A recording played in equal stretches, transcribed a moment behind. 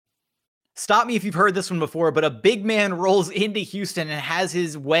Stop me if you've heard this one before, but a big man rolls into Houston and has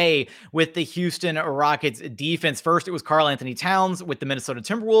his way with the Houston Rockets defense. First, it was Karl Anthony Towns with the Minnesota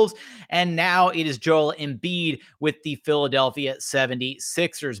Timberwolves, and now it is Joel Embiid with the Philadelphia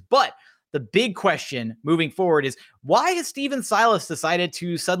 76ers. But the big question moving forward is, why has Steven Silas decided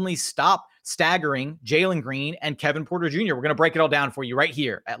to suddenly stop staggering Jalen Green and Kevin Porter Jr.? We're going to break it all down for you right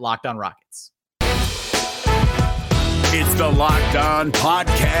here at Locked On Rockets. It's the Locked On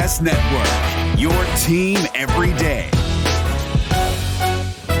Podcast Network, your team every day.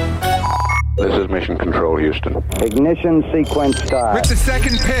 This is Mission Control, Houston. Ignition sequence start. With the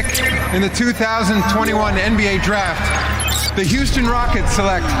second pick in the 2021 NBA Draft, the Houston Rockets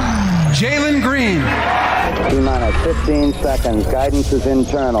select Jalen Green. T-minus 15 seconds. Guidance is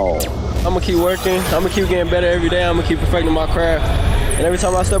internal. I'm going to keep working. I'm going to keep getting better every day. I'm going to keep perfecting my craft. And every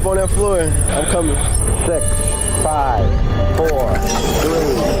time I step on that floor, I'm coming. 6, 5, 4,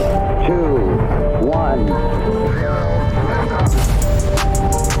 3, 2, 1.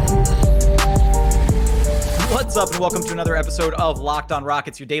 What's up, and welcome to another episode of Locked On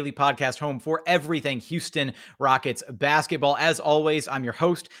Rockets, your daily podcast home for everything Houston Rockets basketball. As always, I'm your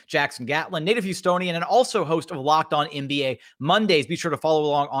host, Jackson Gatlin, native Houstonian, and also host of Locked On NBA Mondays. Be sure to follow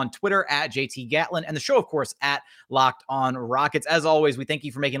along on Twitter at JT Gatlin, and the show, of course, at Locked On Rockets. As always, we thank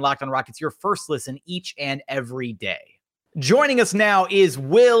you for making Locked On Rockets your first listen each and every day. Joining us now is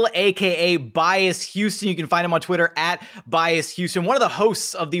Will, a.k.a. Bias Houston. You can find him on Twitter at Bias Houston, one of the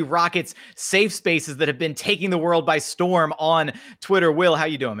hosts of the Rockets safe spaces that have been taking the world by storm on Twitter. Will, how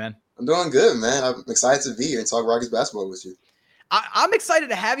you doing, man? I'm doing good, man. I'm excited to be here and talk Rockets basketball with you. I'm excited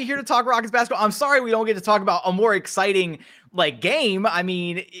to have you here to talk Rockets basketball. I'm sorry we don't get to talk about a more exciting game. I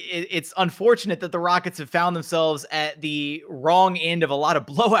mean, it's unfortunate that the Rockets have found themselves at the wrong end of a lot of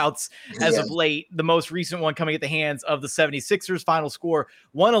blowouts as of late. The most recent one coming at the hands of the 76ers. Final score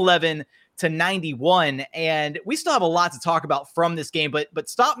 111-91. And we still have a lot to talk about from this game, but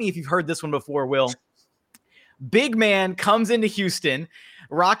stop me if you've heard this one before, Will. Big man comes into Houston.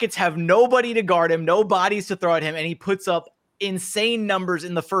 Rockets have nobody to guard him, no bodies to throw at him, and he puts up insane numbers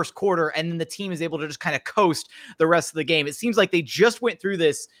in the first quarter, and then the team is able to just kind of coast the rest of the game. It seems like they just went through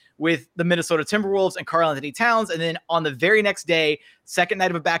this with the Minnesota Timberwolves and Karl Anthony Towns, and then on the very next day, second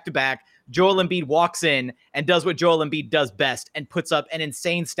night of a back-to-back, Joel Embiid walks in and does what Joel Embiid does best and puts up an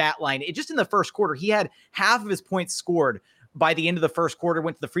insane stat line. Just in the first quarter, he had half of his points scored by the end of the first quarter,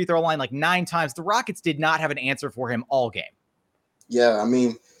 went to the free throw line like 9 times. The Rockets did not have an answer for him all game. Yeah, I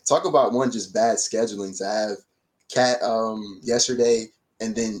mean, talk about one just bad scheduling to have Cat yesterday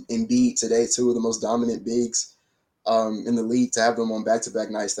and then Embiid today, two of the most dominant bigs in the league, to have them on back-to-back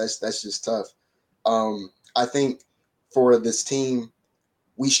nights. That's just tough. I think for this team,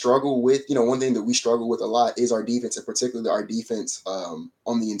 we struggle with, one thing that we struggle with a lot is our defense, and particularly our defense on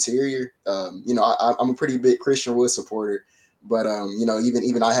the interior. I'm a pretty big Christian Wood supporter, but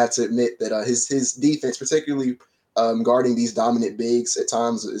even I have to admit that his defense, particularly guarding these dominant bigs at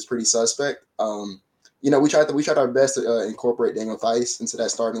times, is pretty suspect. We tried our best to incorporate Daniel Theis into that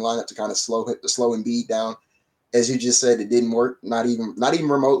starting lineup to kind of slow Embiid down. As you just said, it didn't work, not even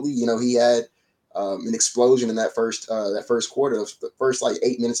remotely. He had an explosion in that first quarter, the first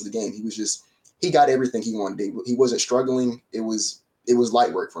 8 minutes of the game. He got everything he wanted. He wasn't struggling. It was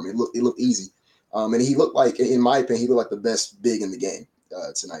light work for him. It looked easy, and he looked like, in my opinion, he looked like the best big in the game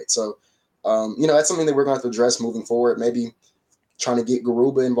tonight. So, that's something that we're going to have to address moving forward. Maybe trying to get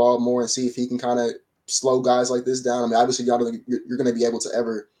Garuba involved more and see if he can kind of slow guys like this down. I mean, obviously, you're going to be able to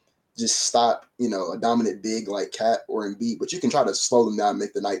ever just stop, a dominant big like Cat or Embiid, but you can try to slow them down and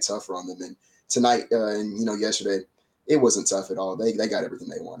make the night tougher on them. And tonight, yesterday, it wasn't tough at all. They got everything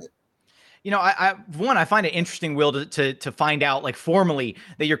they wanted. I find it interesting, Will, to find out formally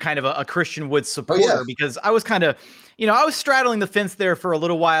that you're kind of a Christian Wood supporter, because I was kind of, I was straddling the fence there for a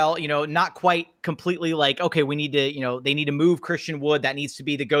little while, not quite completely okay, we need to, they need to move Christian Wood. That needs to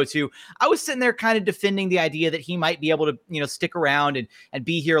be the go-to. I was sitting there kind of defending the idea that he might be able to, stick around and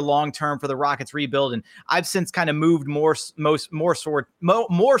be here long-term for the Rockets rebuild. And I've since kind of moved more so.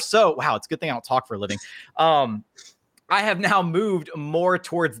 Wow, it's a good thing I don't talk for a living. I have now moved more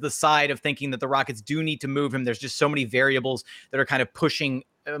towards the side of thinking that the Rockets do need to move him. There's just so many variables that are kind of pushing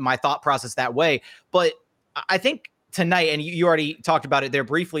my thought process that way. But I think tonight, and you already talked about it there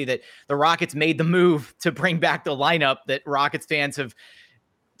briefly, that the Rockets made the move to bring back the lineup that Rockets fans have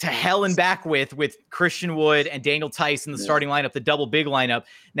to hell and back with Christian Wood and Daniel Theis in the starting lineup, the double big lineup.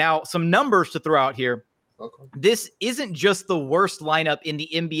 Now, some numbers to throw out here. This isn't just the worst lineup in the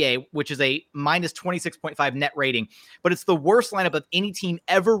NBA, which is a minus 26.5 net rating, but it's the worst lineup of any team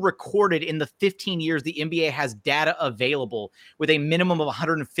ever recorded in the 15 years the NBA has data available, with a minimum of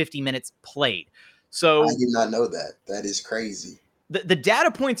 150 minutes played. So I did not know that. That is crazy. The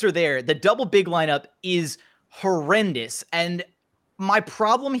data points are there. The double big lineup is horrendous. And my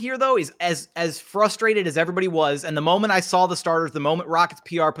problem here, though, is as frustrated as everybody was, and the moment I saw the starters, the moment Rockets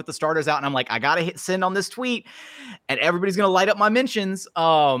PR put the starters out, and I'm like, I got to hit send on this tweet, and everybody's going to light up my mentions.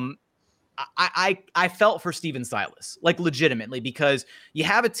 I felt for Steven Silas, like legitimately, because you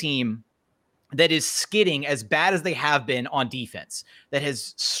have a team that is skidding as bad as they have been on defense, that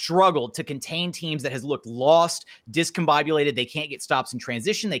has struggled to contain teams, that has looked lost, discombobulated. They can't get stops in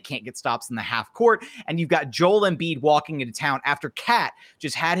transition. They can't get stops in the half court. And you've got Joel Embiid walking into town after Cat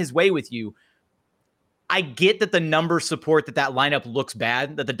just had his way with you. I get that the numbers support that lineup looks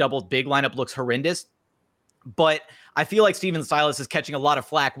bad, that the double big lineup looks horrendous. But I feel like Steven Silas is catching a lot of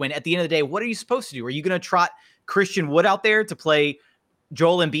flack when at the end of the day, what are you supposed to do? Are you going to trot Christian Wood out there to play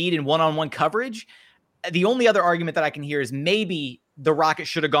Joel Embiid in one-on-one coverage? The only other argument that I can hear is maybe the Rockets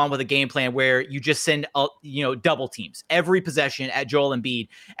should have gone with a game plan where you just send, double teams every possession at Joel Embiid,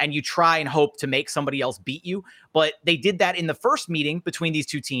 and you try and hope to make somebody else beat you. But they did that in the first meeting between these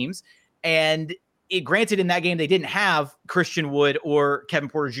two teams, and granted, in that game, they didn't have Christian Wood or Kevin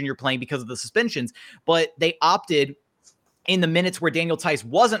Porter Jr. playing because of the suspensions, but they opted in the minutes where Daniel Tice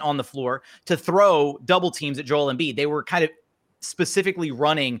wasn't on the floor to throw double teams at Joel Embiid. They were kind of specifically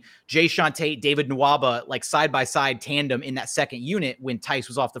running Jayshawn Tate, David Nwaba, like side-by-side tandem in that second unit when Tice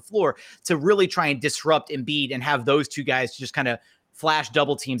was off the floor, to really try and disrupt Embiid and have those two guys just kind of flash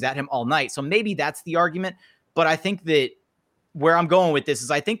double teams at him all night. So maybe that's the argument. But I think that where I'm going with this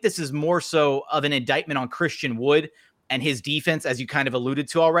is I think this is more so of an indictment on Christian Wood and his defense, as you kind of alluded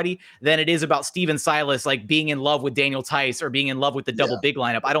to already, than it is about Steven Silas like being in love with Daniel Tice or being in love with the double big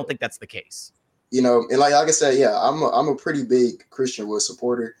lineup. I don't think that's the case. And like I said, I'm a pretty big Christian Wood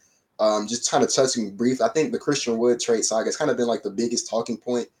supporter. Just kind of touching brief, I think the Christian Wood trade saga has kind of been like the biggest talking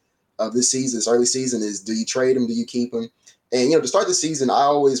point of this season, this early season, is do you trade him? Do you keep him? And, to start the season, I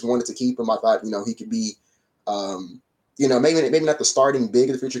always wanted to keep him. I thought, he could be, maybe not the starting big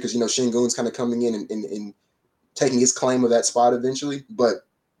of the future because, Şengün's kind of coming in and taking his claim of that spot eventually. But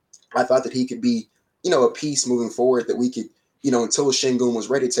I thought that he could be, a piece moving forward that we could, until Şengün was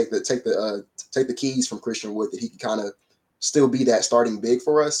ready to take the keys from Christian Wood, that he could kind of still be that starting big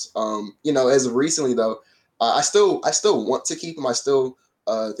for us. As of recently though, I still want to keep him. I still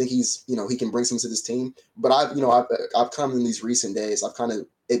think he's, he can bring something to this team. But I've come in these recent days, I've kind of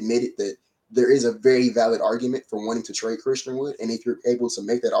admitted that there is a very valid argument for wanting to trade Christian Wood. And if you're able to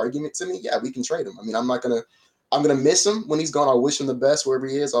make that argument to me, yeah, we can trade him. I mean, I'm going to miss him when he's gone. I'll wish him the best wherever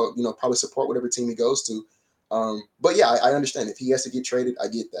he is. I'll, probably support whatever team he goes to. But yeah, I understand if he has to get traded, I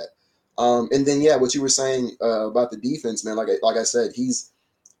get that. And then, what you were saying about the defense, man, like I said, he's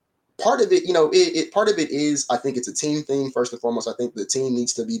part of it, part of it is, I think it's a team thing. First and foremost, I think the team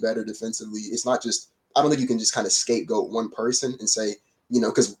needs to be better defensively. It's not just, I don't think you can just kind of scapegoat one person and say,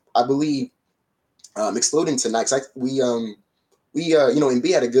 because I believe, excluding tonight, Embiid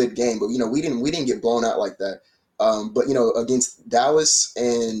had a good game, but, we didn't get blown out like that. But against Dallas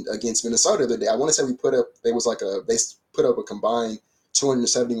and against Minnesota the other day, I want to say they put up a combined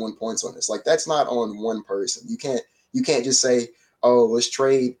 271 points on us. Like, that's not on one person. You can't just say, oh, let's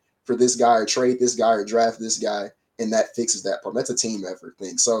trade for this guy or trade this guy or draft this guy, and that fixes that problem. That's a team effort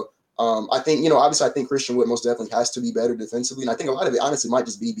thing. So I think, obviously I think Christian Wood most definitely has to be better defensively. And I think a lot of it honestly might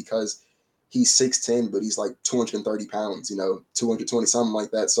just be because he's 6'10", but he's like 230 pounds, 220, something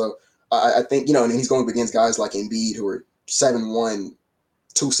like that. So I think, and he's going up against guys like Embiid who are 7'1",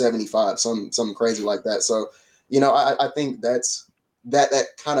 275, something crazy like that. So, I think that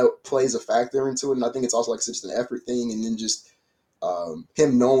kind of plays a factor into it. And I think it's also like just an effort thing. And then just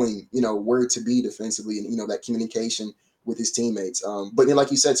him knowing, where to be defensively and, that communication with his teammates. But then,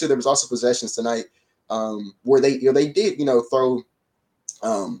 like you said, too, there was also possessions tonight where they did, throw,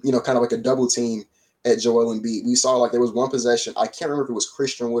 kind of like a double team at Joel Embiid. We saw like there was one possession. I can't remember if it was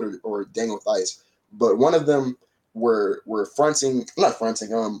Christian Wood or Daniel Theis, but one of them were posting. Joel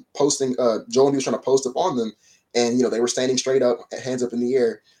Embiid was trying to post up on them, and they were standing straight up, hands up in the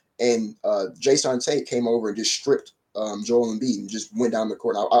air, and Jayshawn Tate came over and just stripped Joel Embiid and just went down the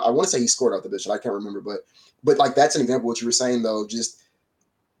court. I want to say he scored out the bitch. I can't remember, but like that's an example of what you were saying though. Just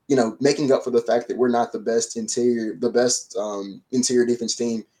making up for the fact that we're not the best interior defense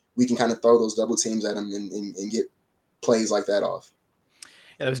team. We can kind of throw those double teams at them and get plays like that off.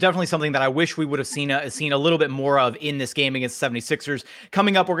 It was definitely something that I wish we would have seen a little bit more of in this game against the 76ers.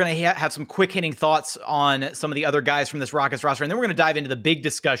 Coming up, we're going to have some quick hitting thoughts on some of the other guys from this Rockets roster. And then we're going to dive into the big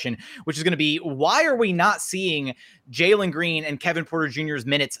discussion, which is going to be, why are we not seeing Jalen Green and Kevin Porter Jr.'s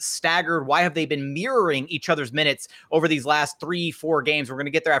minutes staggered? Why have they been mirroring each other's minutes over these last 3-4 games? We're going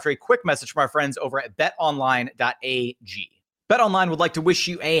to get there after a quick message from our friends over at betonline.ag. BetOnline would like to wish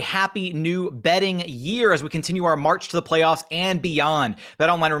you a happy new betting year as we continue our march to the playoffs and beyond.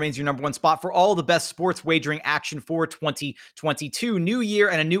 BetOnline remains your number one spot for all the best sports wagering action for 2022. New year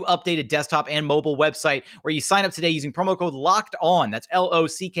and a new updated desktop and mobile website where you sign up today using promo code LOCKEDON. That's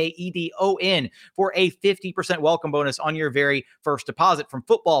LOCKEDON for a 50% welcome bonus on your very first deposit. From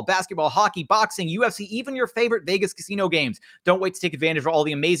football, basketball, hockey, boxing, UFC, even your favorite Vegas casino games. Don't wait to take advantage of all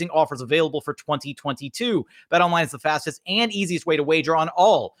the amazing offers available for 2022. BetOnline is the fastest and easiest way to wager on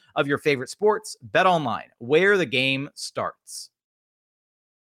all of your favorite sports. BetOnline, where the game starts.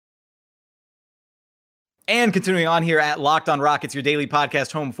 And continuing on here at Locked On Rockets, your daily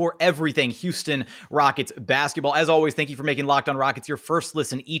podcast home for everything Houston Rockets basketball. As always, thank you for making Locked On Rockets your first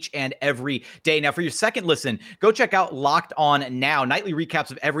listen each and every day. Now, for your second listen, go check out Locked On Now, nightly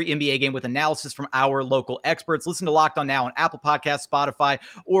recaps of every NBA game with analysis from our local experts. Listen to Locked On Now on Apple Podcasts, Spotify,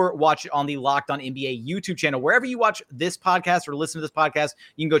 or watch it on the Locked On NBA YouTube channel. Wherever you watch this podcast or listen to this podcast,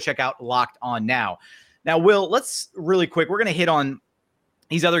 you can go check out Locked On Now. Now, Will, let's really quick, we're going to hit on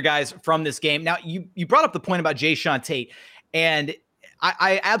these other guys from this game. Now, you brought up the point about Jae'Sean Tate, and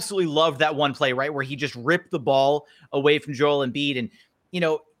I absolutely loved that one play, right, where he just ripped the ball away from Joel Embiid. And,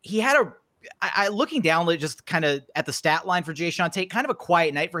 he had looking down just kind of at the stat line for Jae'Sean Tate, kind of a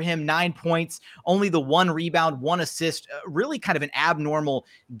quiet night for him, 9 points, only the 1 rebound, 1 assist, really kind of an abnormal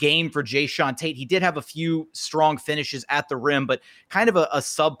game for Jae'Sean Tate. He did have a few strong finishes at the rim, but kind of a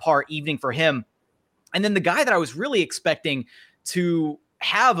subpar evening for him. And then the guy that I was really expecting to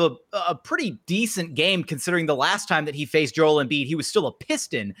have a pretty decent game, considering the last time that he faced Joel Embiid, he was still a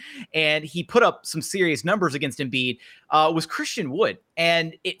Piston, and he put up some serious numbers against Embiid, was Christian Wood.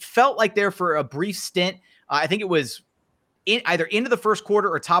 And it felt like there for a brief stint, I think it was either into the first quarter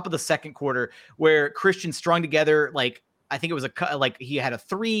or top of the second quarter, where Christian strung together, I think it was he had a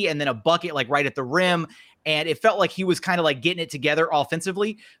 3 and then a bucket right at the rim. And it felt like he was kind of getting it together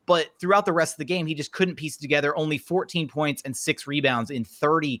offensively, but throughout the rest of the game, he just couldn't piece it together. Only 14 points and 6 rebounds in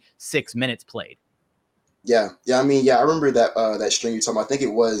 36 minutes played. Yeah. I remember that string you're talking about. I think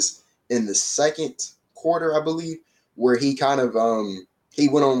it was in the second quarter, I believe, where he kind of he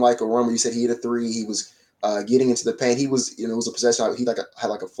went on a run where you said he hit a 3. He was getting into the paint. He was, it was a possession. He had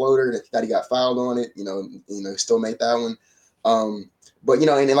a floater that he got fouled on it. Still made that one. But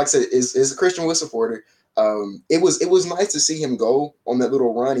and like I said, is a Christian Wood supporter. It was nice to see him go on that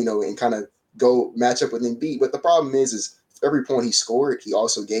little run, and kind of go match up with Embiid. But the problem is every point he scored, he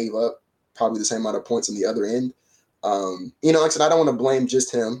also gave up probably the same amount of points on the other end. Like I said, I don't want to blame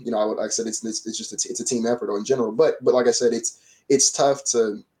just him. Like I said, it's just it's a team effort in general. But like I said, it's tough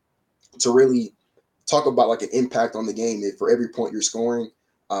to really talk about an impact on the game. If for every point you're scoring,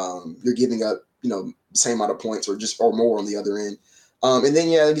 you're giving up the same amount of points or more on the other end. And then,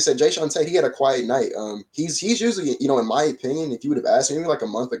 like you said, Jae'Sean Tate, he had a quiet night. He's usually, in my opinion, if you would have asked me maybe a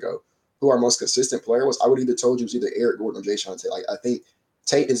month ago who our most consistent player was, I would either told you it was either Eric Gordon or Jae'Sean Tate. I think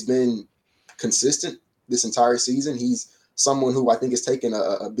Tate has been consistent this entire season. He's someone who I think has taken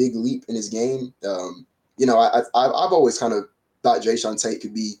a big leap in his game. I've always kind of thought Jae'Sean Tate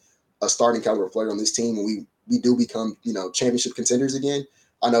could be a starting caliber player on this team when we do become, championship contenders again.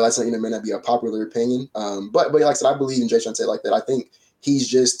 I know that's may not be a popular opinion, but like I said, I believe in Jae'Sean Tate like that. I think he's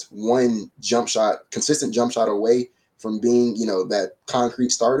just one consistent jump shot away from being, that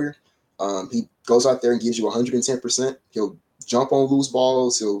concrete starter. He goes out there and gives you 110%. He'll jump on loose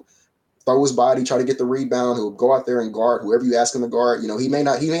balls. He'll throw his body, try to get the rebound. He'll go out there and guard whoever you ask him to guard. He may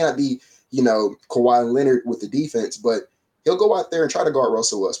not be, Kawhi Leonard with the defense, but he'll go out there and try to guard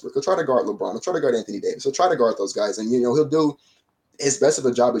Russell Westbrook. He'll try to guard LeBron. He'll try to guard Anthony Davis. He'll try to guard those guys, and he'll do as best of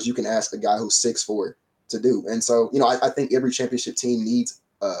a job as you can ask a guy who's 6'4" to do. And so, I think every championship team needs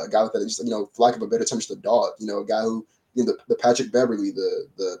a guy like that. Just, for lack of a better term, just a dog. A guy who, the Patrick Beverly,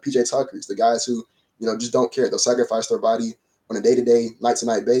 the PJ Tuckers, the guys who, just don't care. They'll sacrifice their body on a day-to-day,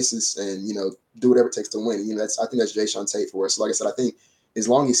 night-to-night basis, and do whatever it takes to win. I think that's Jae'Sean Tate for us. So like I said, I think as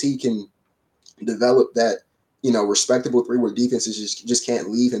long as he can develop that, respectable 3 where defenses just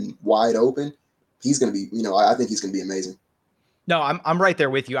can't leave him wide open, he's going to be, I think he's going to be amazing. No, I'm right there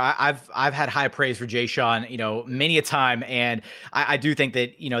with you. I've had high praise for Jae'Sean, many a time, and I do think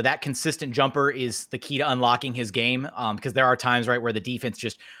that that consistent jumper is the key to unlocking his game. Because there are times, right, where the defense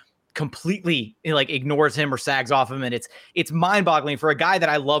just completely like ignores him or sags off him. And it's mind-boggling for a guy that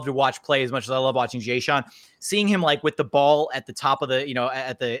I love to watch play as much as I love watching Jay Sean, seeing him like with the ball at the top of the,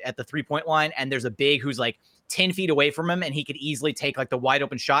 at the 3-point line, and there's a big who's like 10 feet away from him, and he could easily take like the wide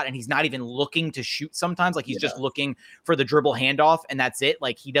open shot, and he's not even looking to shoot sometimes. Like he's just looking for the dribble handoff, and that's it.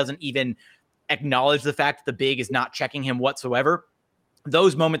 Like he doesn't even acknowledge the fact that the big is not checking him whatsoever.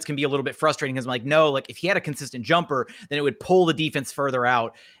 Those moments can be a little bit frustrating because I'm like, no, like if he had a consistent jumper, then it would pull the defense further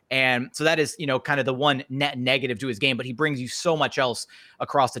out. And so that is, kind of the one net negative to his game, but he brings you so much else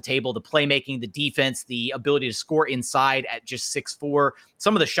across the table, the playmaking, the defense, the ability to score inside at just 6'4".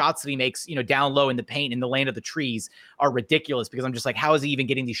 Some of the shots that he makes, down low in the paint in the land of the trees are ridiculous because I'm just like, how is he even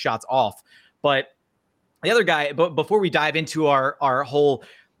getting these shots off? But the other guy, but before we dive into our whole,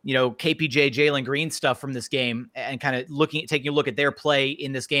 KPJ, Jalen Green stuff from this game and kind of taking a look at their play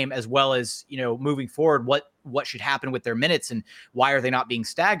in this game, as well as, moving forward, what should happen with their minutes and why are they not being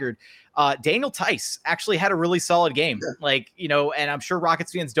staggered? Daniel Tice actually had a really solid game. And I'm sure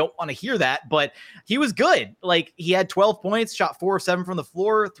Rockets fans don't want to hear that, but he was good. Like he had 12 points, shot 4 of 7 from the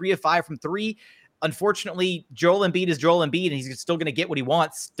floor, 3 of 5 from 3. Unfortunately, Joel Embiid is Joel Embiid, and he's still going to get what he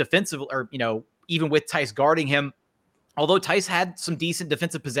wants defensively, or, even with Tice guarding him. Although Tice had some decent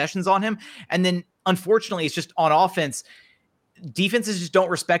defensive possessions on him. And then unfortunately, it's just on offense, defenses just don't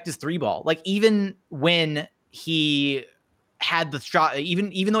respect his 3-ball. Like even when he had the shot,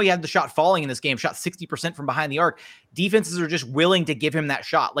 even though he had the shot falling in this game, shot 60% from behind the arc, defenses are just willing to give him that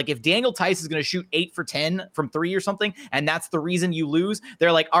shot. Like if Daniel Tice is going to shoot 8 for 10 from 3 or something, and that's the reason you lose,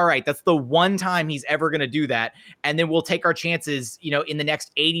 they're like, all right, that's the one time he's ever going to do that. And then we'll take our chances, in the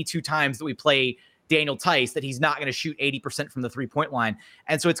next 82 times that we play Daniel Tice, that he's not going to shoot 80% from the 3-point line.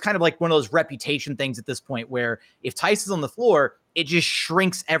 And so it's kind of like one of those reputation things at this point where if Tice is on the floor, it just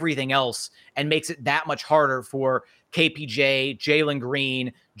shrinks everything else and makes it that much harder for KPJ, Jalen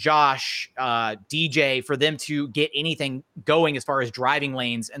Green, Josh, DJ, for them to get anything going as far as driving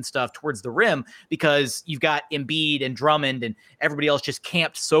lanes and stuff towards the rim, because you've got Embiid and Drummond and everybody else just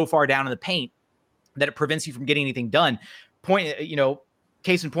camped so far down in the paint that it prevents you from getting anything done.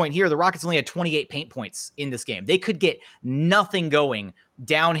 Case in point here, the Rockets only had 28 paint points in this game. They could get nothing going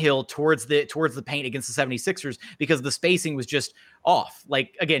downhill towards the paint against the 76ers because the spacing was just off.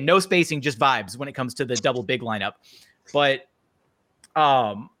 Like, again, no spacing, just vibes when it comes to the double big lineup. But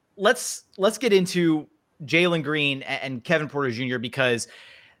let's get into Jalen Green and Kevin Porter Jr. because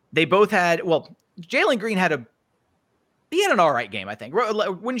they both had, Jalen Green had an all right game, I think.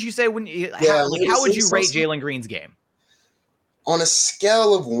 Wouldn't you say? How would you rate Jalen Green's game? On a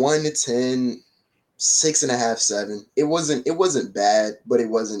scale of 1 to 10, 6.5, 7. It wasn't bad, but it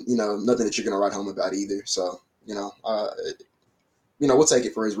wasn't, nothing that you're gonna write home about either. So, we'll take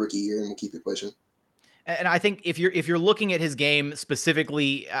it for his rookie year and we'll keep it pushing. And I think if you're looking at his game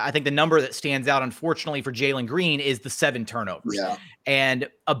specifically, I think the number that stands out, unfortunately, for Jalen Green is the 7 turnovers. Yeah. And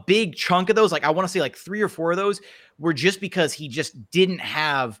a big chunk of those, like I want to say like 3 or 4 of those, were just because he just didn't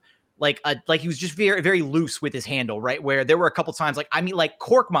have like he was just very, very loose with his handle, right? Where there were a couple times, like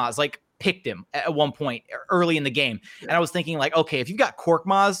Korkmaz, picked him at one point early in the game. Yeah. And I was thinking like, okay, if you've got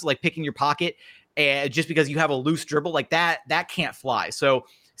Korkmaz, picking your pocket just because you have a loose dribble like that can't fly. So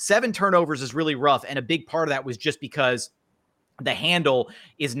 7 turnovers is really rough. And a big part of that was just because the handle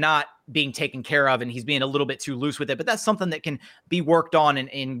is not being taken care of and he's being a little bit too loose with it. But that's something that can be worked on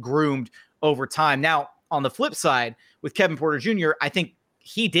and groomed over time. Now, on the flip side, with Kevin Porter Jr., I think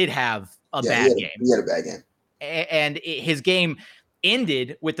he did have a bad game. He had a bad game. And his game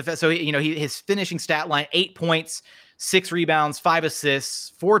ended with his finishing stat line, 8 points, 6 rebounds, 5 assists,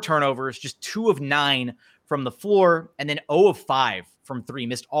 4 turnovers, just 2 of 9 from the floor, and then 0 of 5 from 3,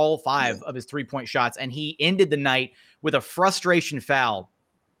 missed all 5 of his 3-point shots. And he ended the night with a frustration foul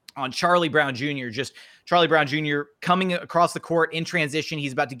on Charlie Brown Jr. Just Charlie Brown Jr. coming across the court in transition.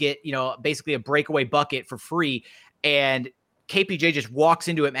 He's about to get, basically a breakaway bucket for free. And KPJ just walks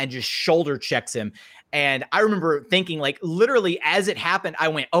into him and just shoulder checks him. And I remember thinking, literally as it happened, I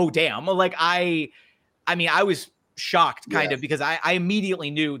went, oh, damn. I was shocked because I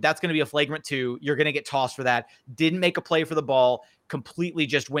immediately knew that's going to be a flagrant 2. You're going to get tossed for that. Didn't make a play for the ball, completely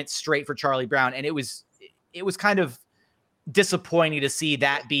just went straight for Charlie Brown. And it was kind of disappointing to see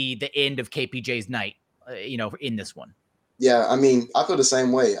that be the end of KPJ's night, in this one. Yeah. I feel the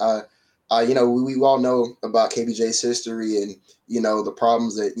same way. We all know about KPJ's history and, the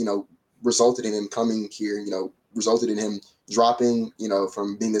problems that, resulted in him coming here, resulted in him dropping,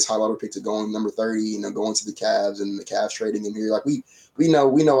 from being this high lottery pick to going number 30, going to the Cavs and the Cavs trading him here. We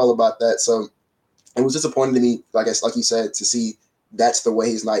know all about that. So it was disappointing to me, like you said, to see that's the way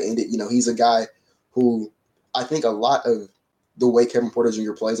his night ended. He's a guy who I think a lot of the way Kevin Porter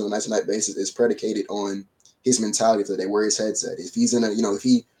Jr. plays on a night-to-night basis is predicated on his mentality for the day, where his head's at. If he's if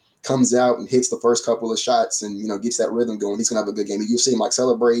he comes out and hits the first couple of shots and, gets that rhythm going, he's going to have a good game. You'll see him like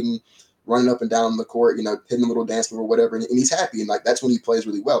celebrating, running up and down the court, hitting a little dance move or whatever, and he's happy. And like, that's when he plays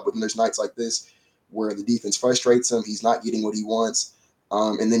really well. But then there's nights like this where the defense frustrates him. He's not getting what he wants.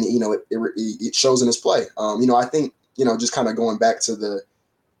 And then, it shows in his play. I think, just kind of going back to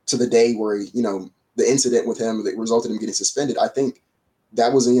the day where, the incident with him that resulted in him getting suspended, I think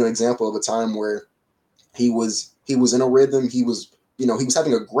that was an example of a time where he was in a rhythm. He was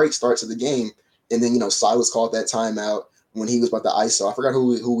having a great start to the game. And then, Silas called that timeout when he was about to ISO. I forgot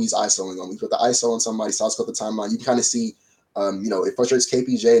who he's ISOing on. He put the ISO on somebody. Silas called the timeout. You can kind of see, it frustrates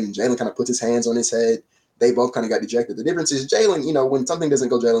KPJ, and Jalen kind of puts his hands on his head. They both kind of got dejected. The difference is Jalen, when something doesn't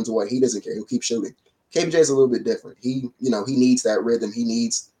go Jalen's way, he doesn't care. He'll keep shooting. KPJ is a little bit different. He needs that rhythm. He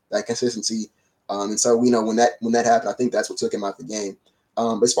needs that consistency. And so, when that happened, I think that's what took him out the game.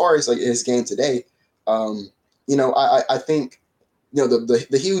 But as far as like his game today, I think,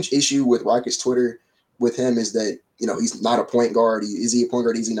 the huge issue with Rockets Twitter with him is that, he's not a point guard. Is he a point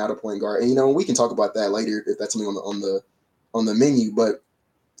guard? Is he not a point guard? And, we can talk about that later if that's something on the menu. But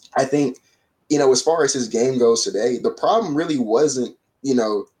I think, as far as his game goes today, the problem really wasn't,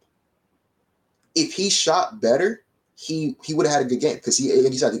 if he shot better, he would have had a good game, because he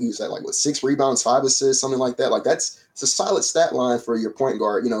was at like 6 rebounds, 5 assists, something like that. Like it's a solid stat line for your point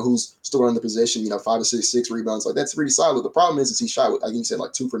guard, who's still in the position, 5 assists, 6 rebounds. Like that's pretty solid. The problem is he shot, I think he said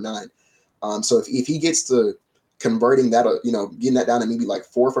like 2 for 9. So if he gets to converting that, getting that down to maybe like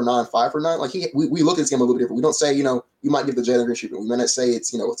 4 for 9, 5 for 9, like we look at this game a little bit different. We don't say, you might give the Jalen Green treatment. We might not say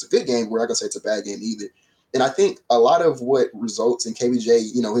it's, it's a good game. We're not gonna say it's a bad game either. And I think a lot of what results in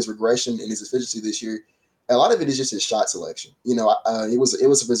KBJ, his regression and his efficiency this year, a lot of it is just his shot selection. It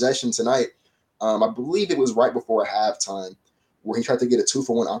was a possession tonight. I believe it was right before halftime where he tried to get a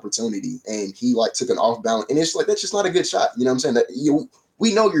 2-for-1 opportunity, and he like took an off balance, and it's like, that's just not a good shot. You know what I'm saying? That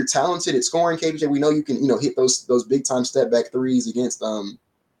we know you're talented at scoring, KBJ. We know you can, hit those big time step back threes against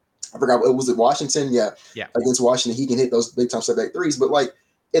I forgot, was it Washington? Yeah. Against Washington, he can hit those big time step back threes. But like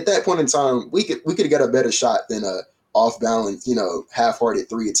at that point in time, we could have got a better shot than a off balance, half-hearted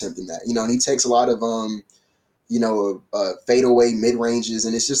 3 attempt in that. And he takes a lot of fadeaway mid ranges,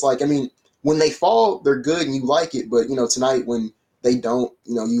 and it's just like, when they fall, they're good and you like it. But tonight when they don't,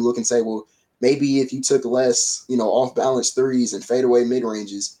 you look and say, well, maybe if you took less, off balance threes and fadeaway mid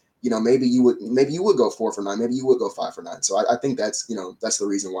ranges, maybe you would go 4 for 9, maybe you would go 5 for 9. So I think that's that's the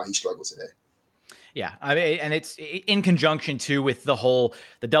reason why he struggled today. Yeah, and it's in conjunction too with the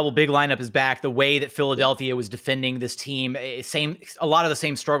double big lineup is back. The way that Philadelphia was defending this team, a lot of the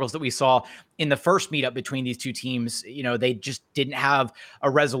same struggles that we saw in the first meetup between these two teams. They just didn't have a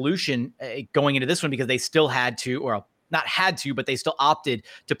resolution going into this one, because they still had to, or not had to, but they still opted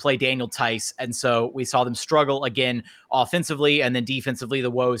to play Daniel Tice. And so we saw them struggle again offensively, and then defensively, the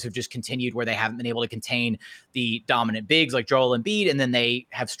woes have just continued, where they haven't been able to contain the dominant bigs like Joel Embiid, and then they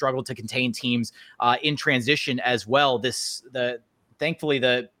have struggled to contain teams in transition as well. Thankfully,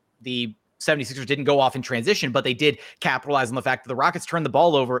 the 76ers didn't go off in transition, but they did capitalize on the fact that the Rockets turned the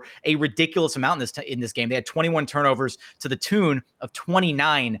ball over a ridiculous amount in this game. They had 21 turnovers to the tune of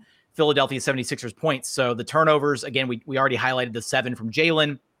 29 Philadelphia 76ers points. So the turnovers, again, we already highlighted the 7 from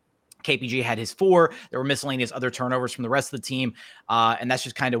Jalen. KPG had his 4. There were miscellaneous other turnovers from the rest of the team. And that's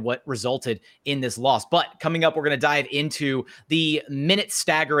just kind of what resulted in this loss. But coming up, we're going to dive into the minute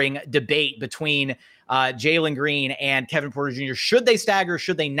staggering debate between Jalen Green and Kevin Porter Jr. Should they stagger?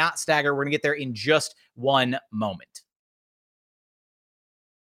 Should they not stagger? We're going to get there in just one moment.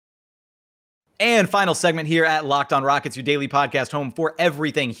 And final segment here at Locked On Rockets, your daily podcast home for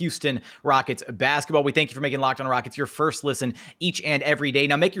everything Houston Rockets basketball. We thank you for making Locked On Rockets your first listen each and every day.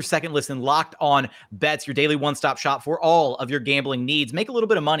 Now make your second listen Locked On Bets, your daily one-stop shop for all of your gambling needs. Make a little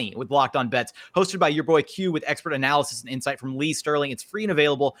bit of money with Locked On Bets, hosted by your boy Q, with expert analysis and insight from Lee Sterling. It's free and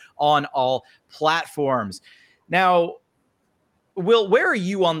available on all platforms. Now, Will, where are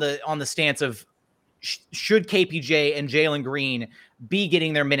you on the stance of should KPJ and Jalen Green be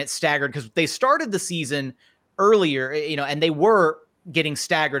getting their minutes staggered? Because they started the season earlier, and they were getting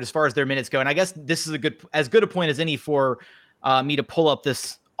staggered as far as their minutes go. And I guess this is as good a point as any for me to pull up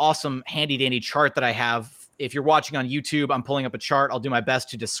this awesome handy dandy chart that I have. If you're watching on YouTube, I'm pulling up a chart. I'll do my best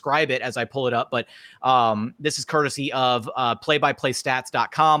to describe it as I pull it up. But this is courtesy of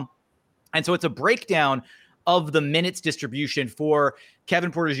playbyplaystats.com. And so it's a breakdown of the minutes distribution for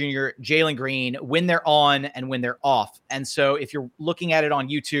Kevin Porter Jr., Jalen Green, when they're on and when they're off. And so if you're looking at it on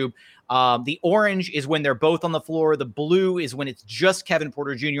YouTube, the orange is when they're both on the floor. The blue is when it's just Kevin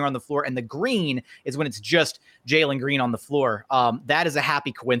Porter Jr. on the floor. And the green is when it's just Jalen Green on the floor. That is a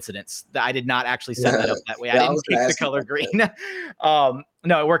happy coincidence. I did not actually set that up that way. I didn't pick the color green. No,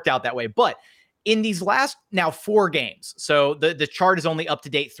 it worked out that way. But in these last now 4 games, so the chart is only up to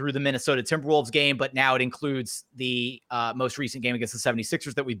date through the Minnesota Timberwolves game, but now it includes the most recent game against the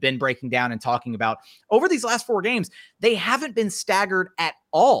 76ers that we've been breaking down and talking about. Over these last 4 games, they haven't been staggered at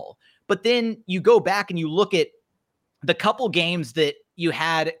all. But then you go back and you look at the couple games that you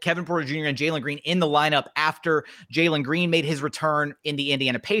had Kevin Porter Jr. and Jalen Green in the lineup after Jalen Green made his return in the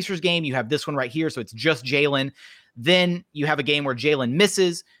Indiana Pacers game. You have this one right here, so it's just Jalen. Then you have a game where Jalen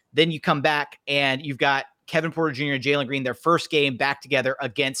misses. Then you come back and you've got Kevin Porter Jr. and Jalen Green, their first game back together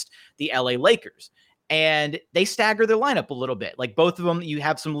against the LA Lakers. And they stagger their lineup a little bit. Like both of them, you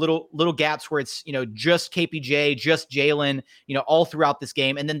have some little gaps where it's, just KPJ, just Jalen, all throughout this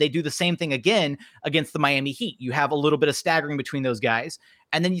game. And then they do the same thing again against the Miami Heat. You have a little bit of staggering between those guys.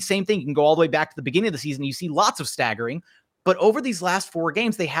 And then the same thing, you can go all the way back to the beginning of the season. You see lots of staggering. But over these last 4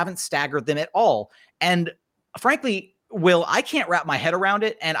 games, they haven't staggered them at all. And frankly, Will, I can't wrap my head around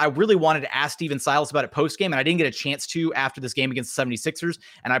it, and I really wanted to ask Steven Silas about it post-game, and I didn't get a chance to after this game against the 76ers,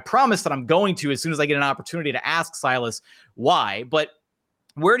 and I promise that I'm going to as soon as I get an opportunity to ask Silas why. But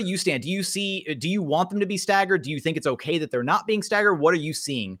where do you stand? Do you want them to be staggered? Do you think it's okay that they're not being staggered? What are you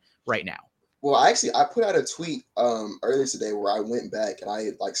seeing right now? Well, I put out a tweet earlier today where I went back and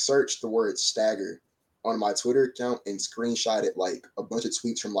I searched the word stagger on my Twitter account and screenshotted a bunch of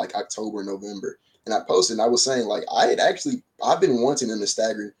tweets from October, November. And I posted, and I was saying, I've been wanting them to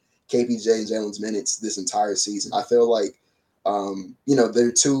stagger KPJ and Jalen's minutes this entire season. I feel like,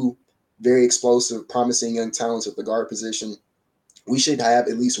 they're 2 very explosive, promising young talents at the guard position. We should have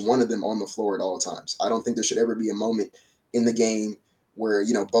at least one of them on the floor at all times. I don't think there should ever be a moment in the game where,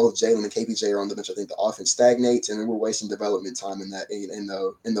 both Jalen and KPJ are on the bench. I think the offense stagnates, and then we're wasting development time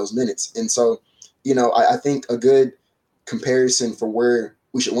in those minutes. And so, I think a good comparison for where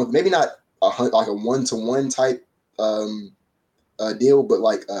we should want, maybe not a 1-to-1 type deal, but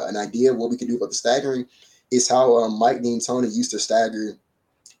an idea of what we could do about the staggering is how Mike D'Antoni used to stagger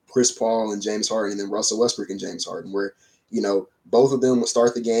Chris Paul and James Harden, and then Russell Westbrook and James Harden, where both of them would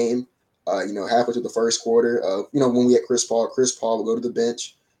start the game halfway through the first quarter. When we had Chris Paul would go to the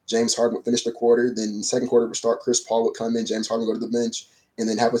bench, James Harden would finish the quarter, then the second quarter would start, Chris Paul would come in, James Harden would go to the bench, and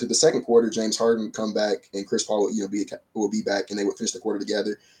then halfway through the second quarter, James Harden would come back and Chris Paul would be back, and they would finish the quarter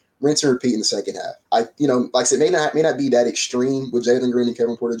together. Rinse and repeat in the second half. Like I said, may not be that extreme with Jalen Green and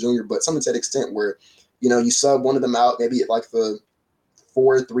Kevin Porter Jr., but something to that extent where, you sub one of them out maybe at the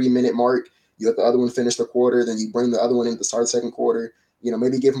 4-3 minute mark, you let the other one finish the quarter, then you bring the other one in to start the second quarter,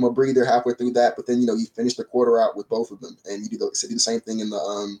 maybe give them a breather halfway through that, but then, you finish the quarter out with both of them, and you do the same thing in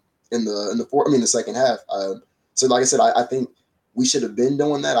the second half. So like I said, I think we should have been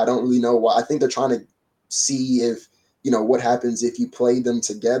doing that. I don't really know why. I think they're trying to see if, what happens if you play them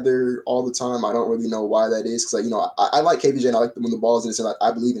together all the time. I don't really know why that is. Because, I like KPJ and I like when the ball's in his hand.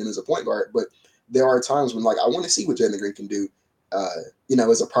 I believe in him as a point guard. But there are times when, I want to see what Jalen Green can do,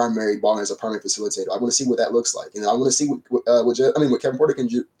 as a primary ball and as a primary facilitator. I want to see what that looks like. And I want to see what Kevin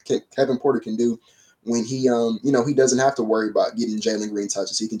Porter can do when he, he doesn't have to worry about getting Jalen Green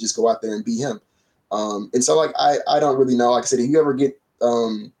touches. He can just go out there and be him. And so, I don't really know. Like I said, if you ever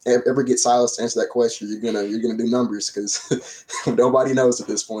get Silas to answer that question, you're gonna do numbers because nobody knows at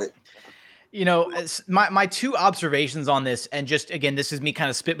this point. My 2 observations on this, and just again, this is me kind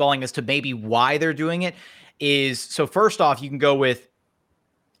of spitballing as to maybe why they're doing it, is so first off, you can go with,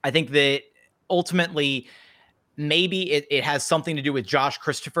 I think that ultimately maybe it has something to do with Josh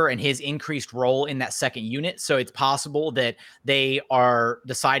Christopher and his increased role in that second unit. So it's possible that they are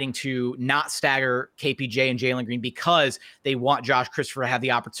deciding to not stagger KPJ and Jalen Green because they want Josh Christopher to have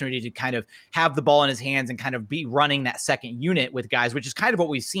the opportunity to kind of have the ball in his hands and kind of be running that second unit with guys, which is kind of what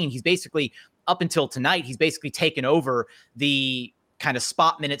we've seen. He's basically, up until tonight, he's basically taken over the kind of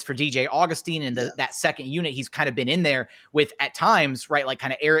spot minutes for DJ Augustine and that second unit. He's kind of been in there with, at times, right,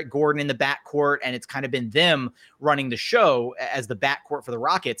 kind of Eric Gordon in the backcourt, and it's kind of been them running the show as the backcourt for the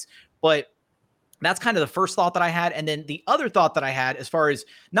Rockets. But that's kind of the first thought that I had. And then the other thought that I had, as far as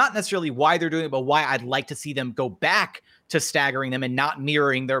not necessarily why they're doing it, but why I'd like to see them go back to staggering them and not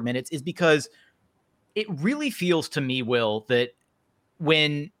mirroring their minutes, is because it really feels to me, Will, that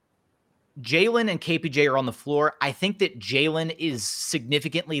when Jalen and KPJ are on the floor, I think that Jalen is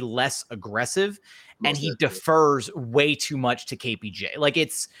significantly less aggressive and he defers way too much to KPJ.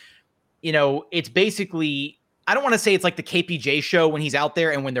 it's basically, I don't want to say it's like the KPJ show when he's out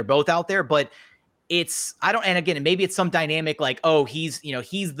there and when they're both out there, but and again, maybe it's some dynamic like, oh, he's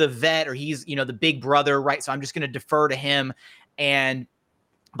the vet, or he's, the big brother, right? So I'm just going to defer to him.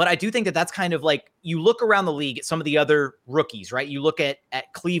 But I do think that that's kind of like, you look around the league at some of the other rookies, right? You look at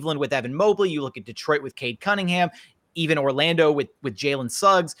Cleveland with Evan Mobley, you look at Detroit with Cade Cunningham, even Orlando with Jalen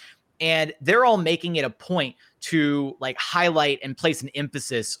Suggs, and they're all making it a point to like highlight and place an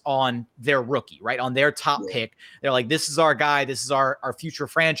emphasis on their rookie, right? On their top pick. They're like, this is our guy. This is our future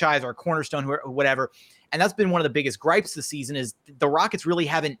franchise, our cornerstone, or whatever. And that's been one of the biggest gripes this season, is the Rockets really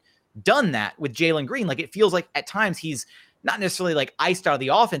haven't done that with Jalen Green. Like, it feels like at times he's not necessarily like iced out of the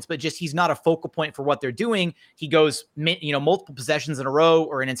offense, but just he's not a focal point for what they're doing. He goes, multiple possessions in a row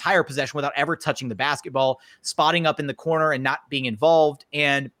or an entire possession without ever touching the basketball, spotting up in the corner and not being involved.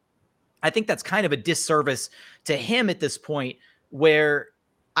 And I think that's kind of a disservice to him at this point, where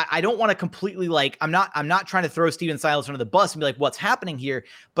I don't want to completely like, I'm not trying to throw Steven Silas under the bus and be like, what's happening here?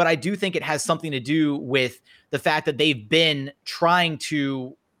 But I do think it has something to do with the fact that they've been trying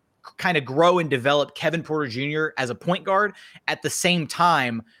to kind of grow and develop Kevin Porter Jr. as a point guard at the same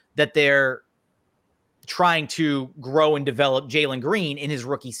time that they're trying to grow and develop Jalen Green in his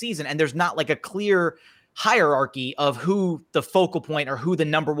rookie season. And there's not like a clear hierarchy of who the focal point or who the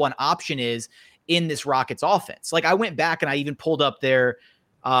number one option is in this Rockets offense. Like, I went back and I even pulled up their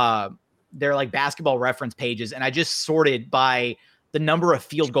like basketball reference pages, and I just sorted by the number of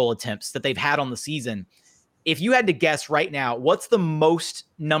field goal attempts that they've had on the season. If you had to guess right now, what's the most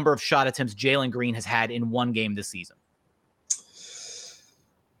number of shot attempts Jalen Green has had in one game this season?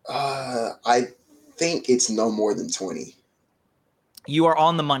 I think it's no more than 20. You are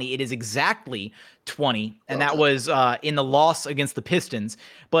on the money. It is exactly 20, and that was in the loss against the Pistons.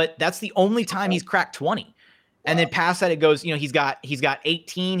 But that's the only time he's cracked 20. And then past that, it goes, he's got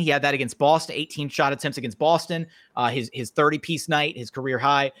 18. He had that against Boston, 18 shot attempts against Boston, his 30-piece night, his career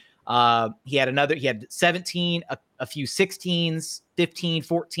high. He had 17, a few 16s, 15,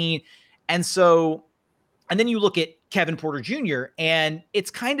 14. And then you look at Kevin Porter Jr., and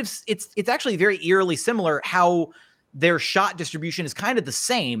it's actually very eerily similar how their shot distribution is kind of the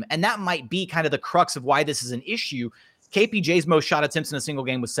same. And that might be kind of the crux of why this is an issue. KPJ's most shot attempts in a single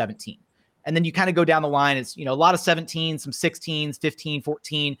game was 17. And then you kind of go down the line. It's, a lot of 17, some 16s, 15,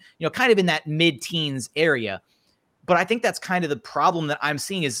 14, kind of in that mid-teens area. But I think that's kind of the problem that I'm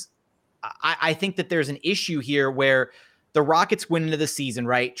seeing is I think that there's an issue here where the Rockets went into the season,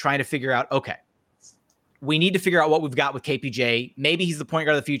 right, trying to figure out, okay, we need to figure out what we've got with KPJ. Maybe he's the point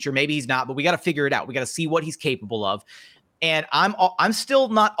guard of the future. Maybe he's not, but we got to figure it out. We got to see what he's capable of. And I'm still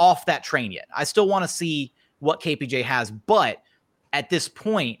not off that train yet. I still want to see what KPJ has. But at this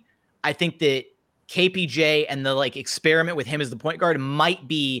point, I think that KPJ and the like experiment with him as the point guard might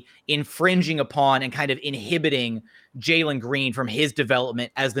be infringing upon and kind of inhibiting Jalen Green from his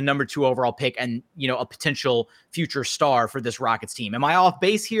development as the number 2 overall pick and, a potential future star for this Rockets team. Am I off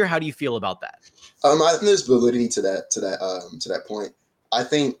base here? How do you feel about that? I think there's validity to that point. I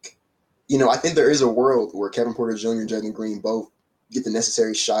think there is a world where Kevin Porter Jr. and Jalen Green both get the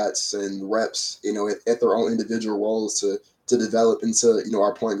necessary shots and reps, at their own individual roles to develop into,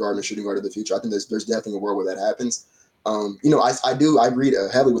 our point guard and shooting guard of the future. I think there's definitely a world where that happens. I agree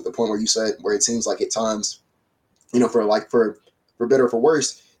heavily with the point where you said, where it seems like at times, for better or for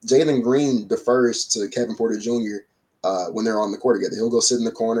worse, Jalen Green defers to Kevin Porter Jr. When they're on the court together. He'll go sit in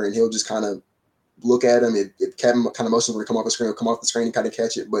the corner and he'll just kind of look at him. If Kevin kind of motions to come off the screen, he'll come off the screen and kind of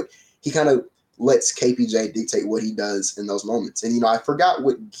catch it. But he kind of lets KPJ dictate what he does in those moments. And, I forgot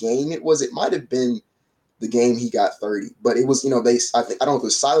what game it was. It might have been the game he got 30, but it was, I don't know if it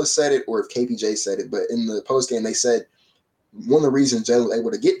was Silas said it or if KPJ said it, but in the post game, they said one of the reasons Jalen was able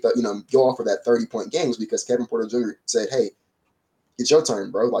to get go off for that 30-point game was because Kevin Porter Jr. said, hey, it's your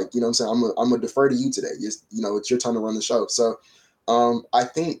turn, bro. Like, what I'm saying? I'm going to defer to you today. It's your time to run the show. So I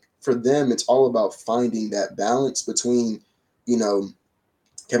think for them, it's all about finding that balance between,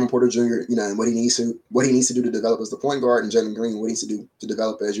 Kevin Porter Jr., and what he needs to do to develop as the point guard, and Jalen Green, what he needs to do to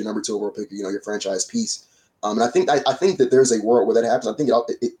develop as your number 2 overall pick, your franchise piece. And I think that there's a world where that happens. I think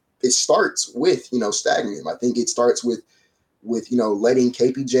it starts with, staggering him. I think it starts with letting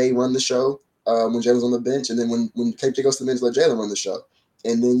KPJ run the show when Jalen's on the bench, and then when KPJ goes to the bench, let Jalen run the show.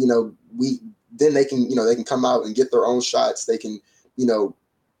 And then, they can come out and get their own shots. They can,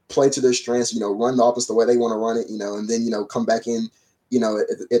 play to their strengths, run the offense the way they want to run it, and then, come back in,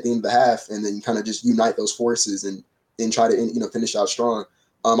 at the end of the half, and then kind of just unite those forces and then try to, finish out strong.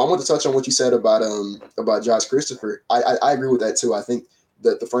 I want to touch on what you said about Josh Christopher. I agree with that too. I think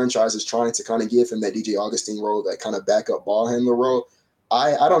that the franchise is trying to kind of give him that DJ Augustine role, that kind of backup ball handler role.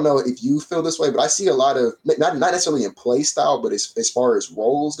 I don't know if you feel this way, but I see a lot of not necessarily in play style, but as far as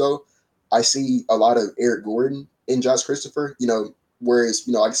roles go, I see a lot of Eric Gordon in Josh Christopher. Whereas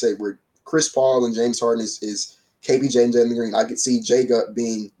like I said, where Chris Paul and James Harden is KPJ and Jalen Green, I could see Jacob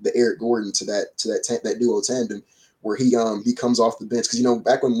being the Eric Gordon to that duo tandem, where he comes off the bench because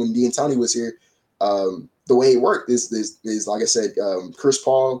back when D'Antoni was here, the way it worked is like I said, Chris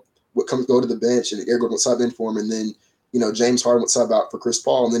Paul would go to the bench and Eric Gordon would sub in for him, and then James Harden would sub out for Chris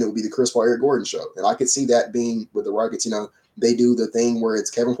Paul, and then it would be the Chris Paul Eric Gordon show. And I could see that being with the Rockets. They do the thing where it's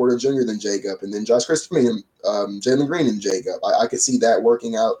Kevin Porter Jr. then Jacob, and then Josh Christopher and Jalen Green and Jacob. I could see that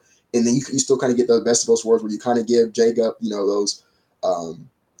working out, and then you still kind of get the best of both worlds where you kind of give Jacob those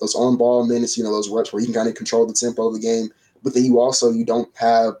on ball minutes, those reps where he can kind of control the tempo of the game, but then you don't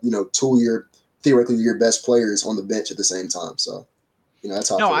have two of your theoretically your best players on the bench at the same time. So that's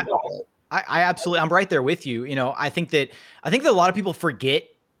how I feel about that. I absolutely, I'm right there with you. I think that a lot of people forget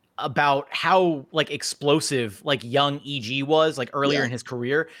about how explosive young EG was earlier in his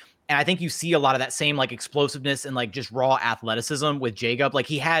career. And I think you see a lot of that same explosiveness and just raw athleticism with Jacob.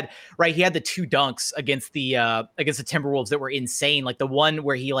 He had the 2 dunks against the Timberwolves that were insane. The one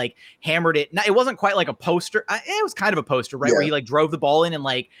where he hammered it. Now, it wasn't quite like a poster. It was kind of a poster, right? Yeah. Where he drove the ball in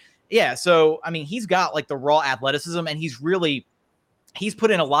and So, I mean, he's got the raw athleticism, and he's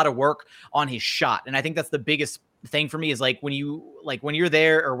put in a lot of work on his shot. And I think that's the biggest thing for me is when you're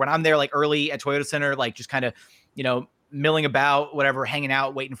there, or when I'm there early at Toyota Center, just kind of, milling about, whatever, hanging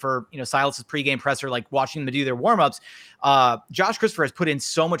out, waiting for, Silas's pregame presser, watching them do their warmups. Josh Christopher has put in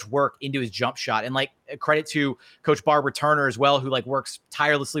so much work into his jump shot, and credit to Coach Barbara Turner as well, who works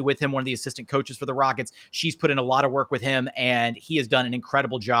tirelessly with him, one of the assistant coaches for the Rockets. She's put in a lot of work with him, and he has done an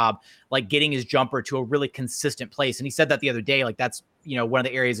incredible job, getting his jumper to a really consistent place. And he said that the other day, that's, one of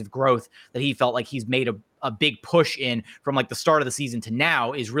the areas of growth that he felt he's made a big push in from the start of the season to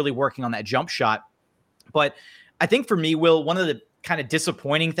now, is really working on that jump shot. But I think for me, Will, one of the kind of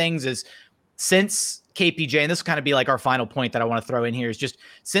disappointing things is since KPJ, and this will kind of be our final point that I want to throw in here, is just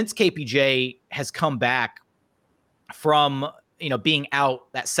since KPJ has come back from, being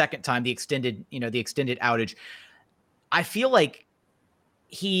out that second time, the extended outage, I feel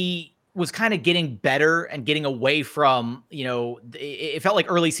he was kind of getting better and getting away from, it felt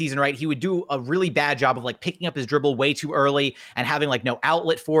early season, right? He would do a really bad job of picking up his dribble way too early and having no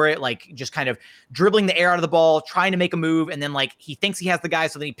outlet for it, just kind of dribbling the air out of the ball, trying to make a move. And then he thinks he has the guy,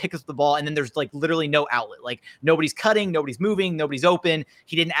 so then he picks up the ball, and then there's literally no outlet. Nobody's cutting, nobody's moving, nobody's open.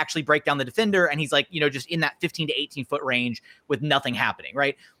 He didn't actually break down the defender. And he's just in that 15 to 18 foot range with nothing happening,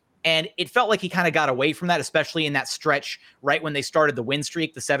 right? And it felt he kind of got away from that, especially in that stretch right when they started the win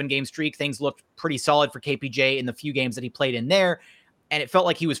streak, the 7-game streak. Things looked pretty solid for KPJ in the few games that he played in there. And it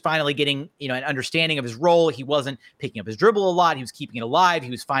felt he was finally getting, an understanding of his role. He wasn't picking up his dribble a lot. He was keeping it alive. He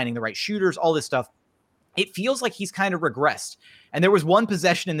was finding the right shooters, all this stuff. It feels he's kind of regressed. And there was one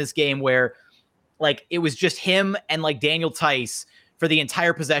possession in this game where it was just him and Daniel Tice for the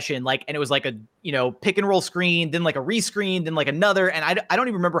entire possession, and it was a pick and roll screen, then a rescreen, then another, and I don't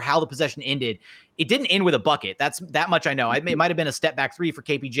even remember how the possession ended. It didn't end with a bucket. That much I know. It might have been a step back 3 for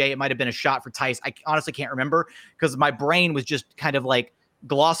KPJ. It might have been a shot for Tice. I honestly can't remember because my brain was just kind of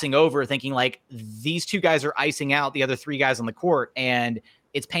glossing over, thinking these 2 guys are icing out the other 3 guys on the court, and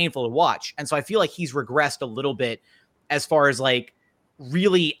it's painful to watch. And so I feel he's regressed a little bit as far as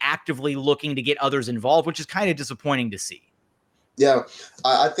really actively looking to get others involved, which is kind of disappointing to see. Yeah,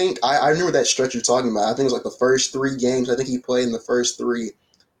 I think I remember that stretch you're talking about. I think it was the first 3 games. I think he played in the first 3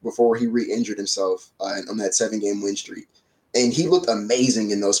 before he re-injured himself on that 7-game win streak. And he looked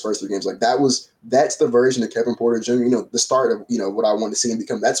amazing in those first 3 games. That's the version of Kevin Porter Jr., the start of, what I want to see him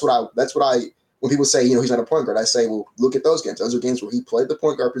become. That's what I, when people say, he's not a point guard, I say, well, look at those games. Those are games where he played the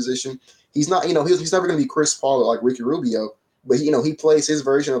point guard position. He's not, he's never going to be Chris Paul or Ricky Rubio, but he plays his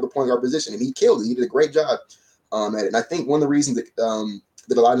version of the point guard position, and he killed it. He did a great job at it. And I think one of the reasons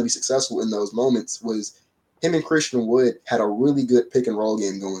that allowed him to be successful in those moments was him and Christian Wood had a really good pick and roll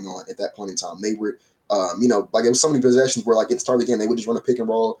game going on at that point in time. They were, it was so many possessions where at the start of the game, they would just run a pick and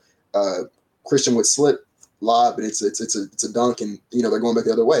roll. Christian would slip, lob, and it's a dunk, and they're going back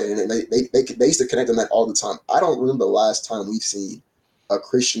the other way. And they used to connect on that all the time. I don't remember the last time we've seen a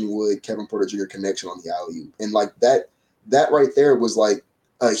Christian Wood, Kevin Porter Jr. connection on the alley-oop. And that right there was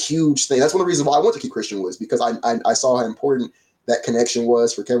a huge thing. That's one of the reasons why I want to keep Christian Woods, because I saw how important that connection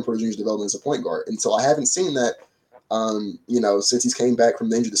was for Kevin Porter Jr.'s development as a point guard. And so I haven't seen that, since he's came back from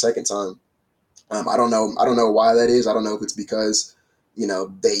the injury the second time. I don't know why that is. I don't know if it's because,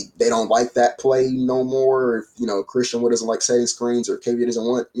 they don't like that play no more. Or if, Christian Wood doesn't like setting screens, or KP doesn't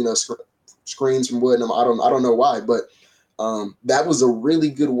want, screens from Wood. I don't know why, but That was a really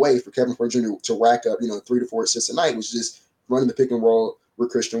good way for Kevin Porter Jr. to rack up, 3 to 4 assists a night, was just running the pick and roll with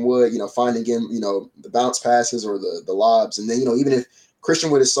Christian Wood, finding him, the bounce passes or the lobs. And then, even if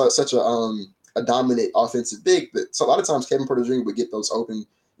Christian Wood is such a dominant offensive big, but so a lot of times Kevin Porter Jr. would get those open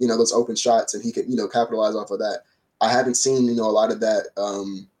shots, and he could, capitalize off of that. I haven't seen, a lot of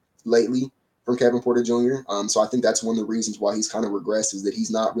that lately from Kevin Porter Jr. So I think that's one of the reasons why he's kind of regressed, is that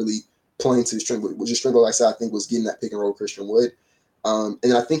he's not really playing to his strength, which is strength, like I said, I think was getting that pick and roll Christian Wood.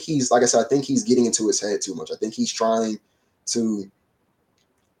 And I think he's getting into his head too much. I think he's trying to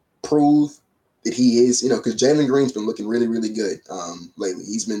prove that he is, because Jalen Green's been looking really, really good lately.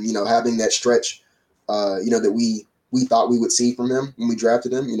 He's been, having that stretch, that we thought we would see from him when we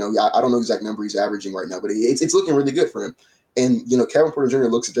drafted him. I don't know the exact number he's averaging right now, but it's looking really good for him. And, Kevin Porter Jr.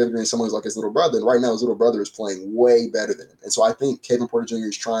 looks at Jalen Green as someone who's like his little brother, and right now his little brother is playing way better than him. And so I think Kevin Porter Jr.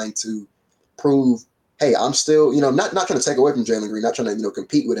 is trying to prove, hey, I'm still, not trying to take away from Jalen Green, not trying to,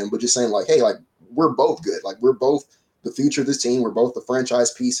 compete with him, but just saying like, hey, like, we're both good. Like, we're both the future of this team. We're both the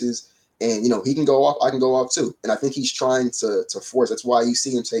franchise pieces. And, he can go off, I can go off too. And I think he's trying to force. That's why you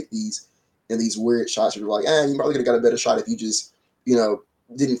see him take these weird shots. You're like, you probably could have got a better shot if you just,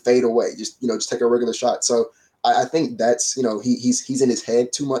 didn't fade away. Just take a regular shot. So I think that's, he's in his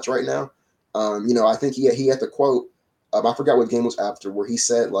head too much right now. I think he had the quote, I forgot what game was after, where he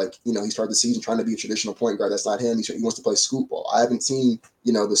said, like, he started the season trying to be a traditional point guard. That's not him. He wants to play scoop ball. I haven't seen,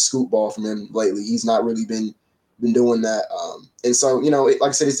 the scoop ball from him lately. He's not really been doing that. And so, like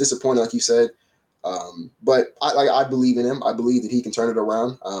I said, it's disappointing, like you said. But I believe in him. I believe that he can turn it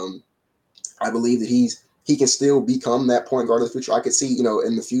around. I believe that he can still become that point guard of the future. I could see,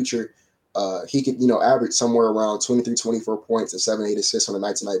 in the future, he could, average somewhere around 23, 24 points and 7, 8 assists on a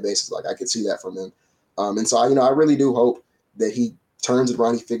night-to-night basis. Like, I could see that from him. And so, I really do hope that he turns it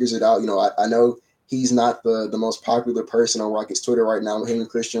around, he figures it out. I know he's not the most popular person on Rockets Twitter right now, him and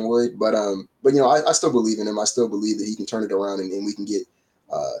Christian Wood, but I still believe in him. I still believe that he can turn it around and we can get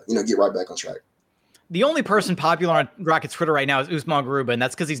right back on track. The only person popular on Rockets Twitter right now is Usman Garuba, and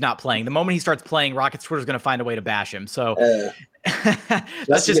that's because he's not playing. The moment he starts playing, Rockets Twitter is going to find a way to bash him. So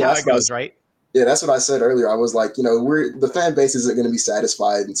that's just how it goes, right? Yeah, that's what I said earlier. I was like, the fan base isn't going to be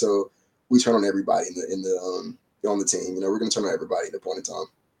satisfied until we turn on everybody on the team. We're going to turn on everybody at a point in time.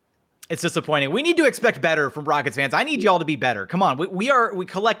 It's disappointing. We need to expect better from Rockets fans. I need y'all to be better. Come on. We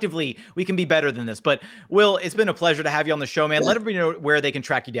collectively, we can be better than this. But Will, it's been a pleasure to have you on the show, man. Yeah. Let everybody know where they can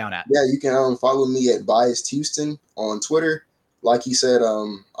track you down at. Yeah, you can follow me at Biased Houston on Twitter. Like he said,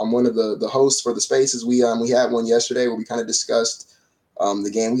 I'm one of the hosts for the spaces. We had one yesterday where we kind of discussed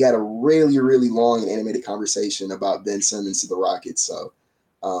the game. We had a really, really long and animated conversation about Ben Simmons to the Rockets. So,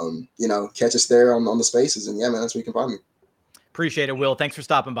 catch us there on the spaces. And yeah, man, that's where you can find me. Appreciate it, Will. Thanks for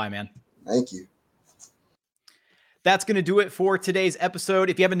stopping by, man. Thank you. That's going to do it for today's episode.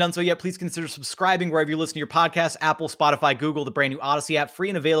 If you haven't done so yet, please consider subscribing wherever you listen to your podcast, Apple, Spotify, Google, the brand new Odyssey app, free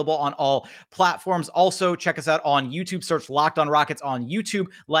and available on all platforms. Also, check us out on YouTube. Search Locked on Rockets on YouTube.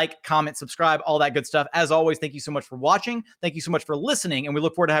 Like, comment, subscribe, all that good stuff. As always, thank you so much for watching. Thank you so much for listening. And we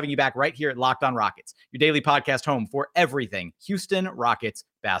look forward to having you back right here at Locked on Rockets, your daily podcast home for everything Houston Rockets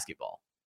basketball.